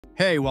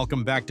Hey,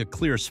 welcome back to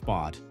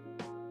ClearSpot.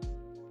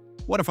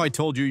 What if I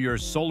told you your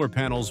solar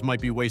panels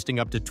might be wasting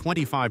up to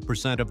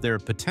 25% of their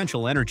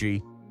potential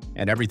energy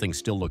and everything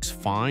still looks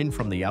fine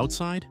from the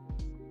outside?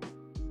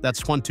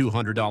 That's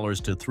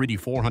 $2,200 to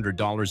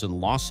 $3,400 in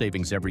lost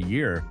savings every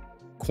year,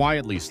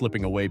 quietly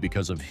slipping away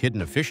because of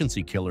hidden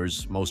efficiency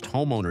killers most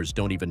homeowners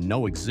don't even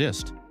know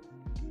exist.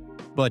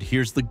 But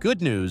here's the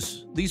good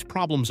news. These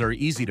problems are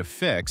easy to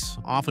fix,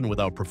 often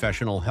without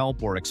professional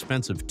help or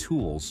expensive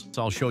tools.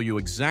 So I'll show you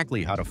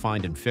exactly how to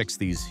find and fix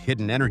these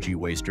hidden energy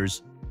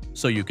wasters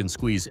so you can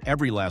squeeze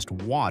every last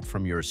watt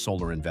from your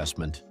solar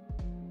investment.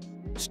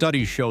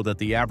 Studies show that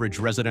the average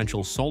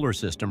residential solar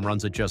system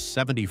runs at just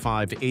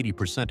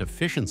 75–80%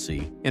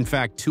 efficiency. In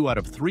fact, 2 out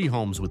of 3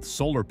 homes with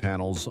solar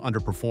panels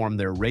underperform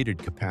their rated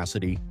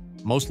capacity,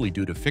 mostly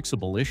due to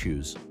fixable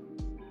issues.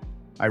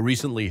 I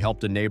recently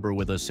helped a neighbor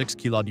with a 6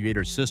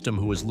 kW system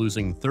who was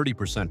losing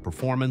 30%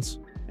 performance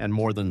and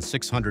more than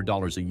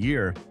 $600 a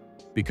year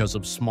because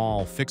of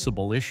small,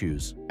 fixable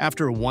issues.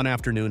 After one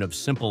afternoon of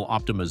simple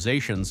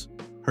optimizations,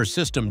 her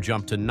system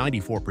jumped to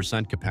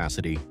 94%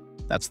 capacity.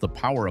 That's the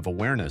power of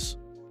awareness.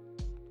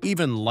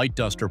 Even light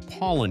dust or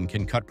pollen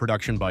can cut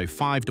production by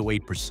 5 to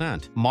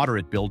 8%.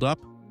 Moderate buildup?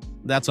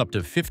 That's up to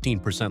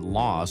 15%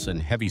 loss,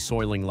 and heavy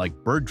soiling like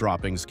bird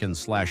droppings can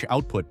slash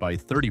output by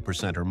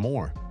 30% or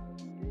more.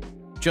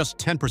 Just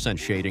 10%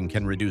 shading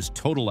can reduce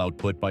total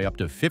output by up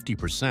to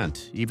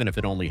 50%, even if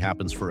it only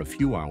happens for a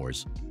few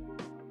hours.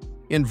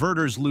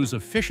 Inverters lose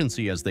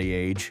efficiency as they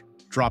age,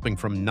 dropping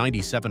from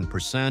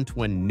 97%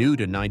 when new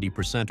to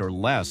 90% or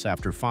less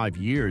after 5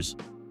 years.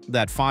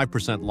 That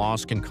 5%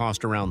 loss can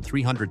cost around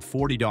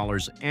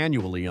 $340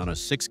 annually on a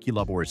 6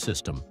 kW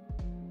system.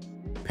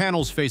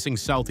 Panels facing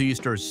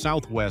southeast or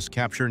southwest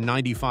capture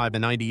 95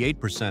 and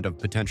 98% of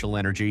potential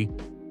energy,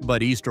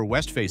 but east or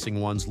west-facing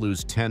ones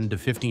lose 10 to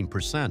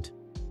 15%.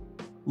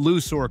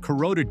 Loose or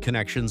corroded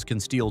connections can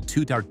steal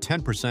 2 to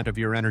 10% of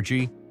your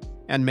energy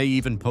and may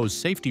even pose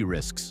safety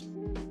risks.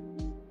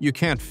 You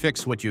can't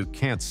fix what you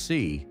can't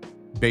see.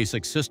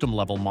 Basic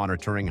system-level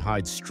monitoring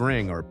hides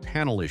string or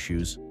panel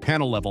issues.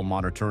 Panel-level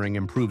monitoring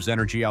improves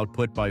energy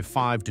output by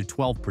 5 to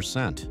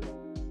 12%.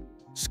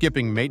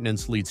 Skipping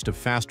maintenance leads to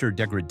faster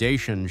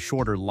degradation,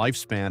 shorter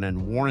lifespan, and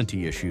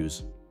warranty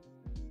issues.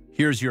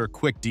 Here's your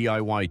quick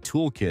DIY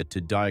toolkit to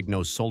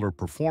diagnose solar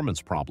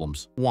performance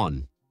problems.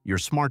 1. Your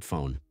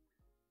smartphone.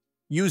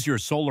 Use your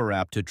solar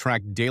app to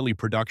track daily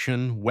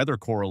production, weather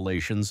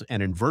correlations,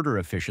 and inverter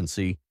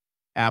efficiency.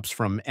 Apps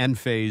from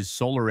Enphase,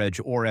 SolarEdge,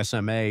 or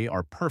SMA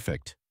are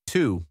perfect.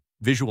 2.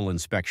 Visual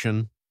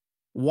inspection.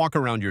 Walk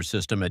around your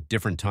system at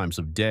different times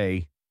of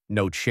day.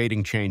 Note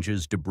shading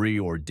changes, debris,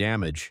 or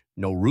damage.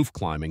 No roof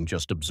climbing,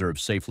 just observe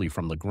safely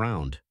from the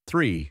ground.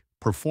 3.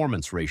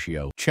 Performance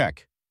ratio.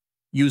 Check.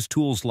 Use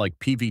tools like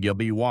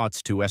PVW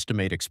watts to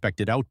estimate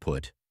expected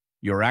output.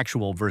 Your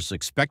actual versus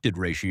expected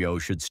ratio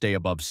should stay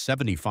above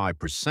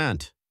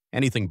 75%.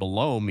 Anything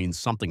below means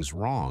something's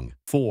wrong.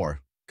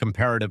 4.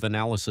 Comparative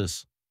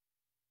analysis.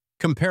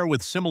 Compare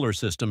with similar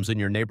systems in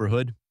your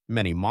neighborhood.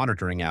 Many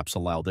monitoring apps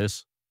allow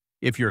this.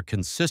 If you're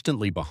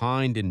consistently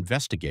behind,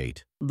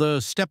 investigate. The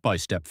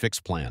step-by-step fix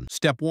plan.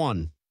 Step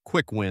 1.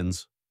 Quick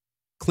wins.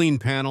 Clean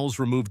panels,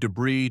 remove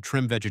debris,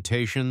 trim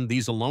vegetation.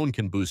 These alone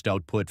can boost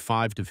output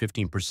 5 to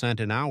 15%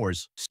 in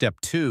hours. Step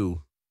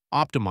 2.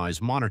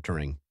 Optimize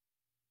monitoring.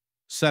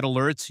 Set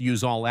alerts,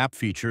 use all app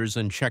features,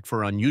 and check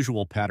for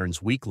unusual patterns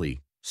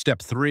weekly.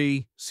 Step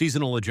 3.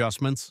 Seasonal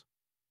adjustments.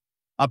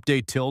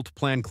 Update tilt,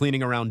 plan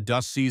cleaning around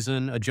dust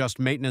season, adjust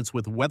maintenance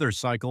with weather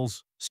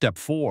cycles. Step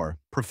 4.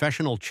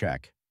 Professional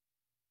check.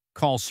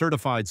 Call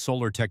certified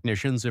solar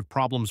technicians if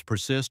problems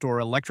persist or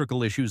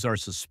electrical issues are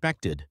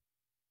suspected.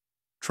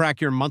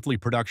 Track your monthly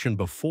production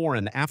before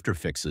and after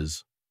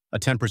fixes. A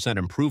 10%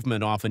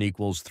 improvement often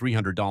equals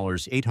 $300,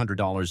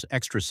 $800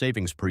 extra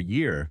savings per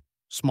year.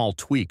 Small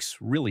tweaks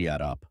really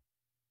add up.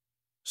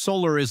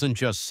 Solar isn't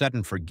just set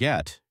and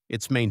forget,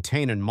 it's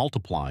maintain and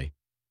multiply.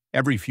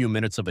 Every few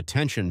minutes of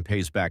attention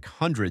pays back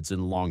hundreds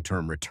in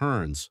long-term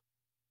returns.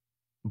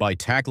 By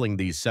tackling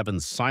these 7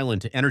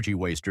 silent energy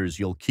wasters,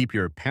 you'll keep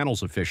your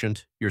panels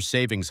efficient, your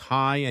savings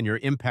high, and your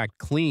impact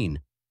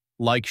clean.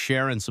 Like,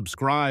 share, and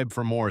subscribe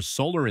for more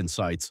solar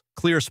insights.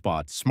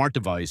 ClearSpot, smart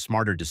device,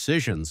 smarter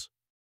decisions.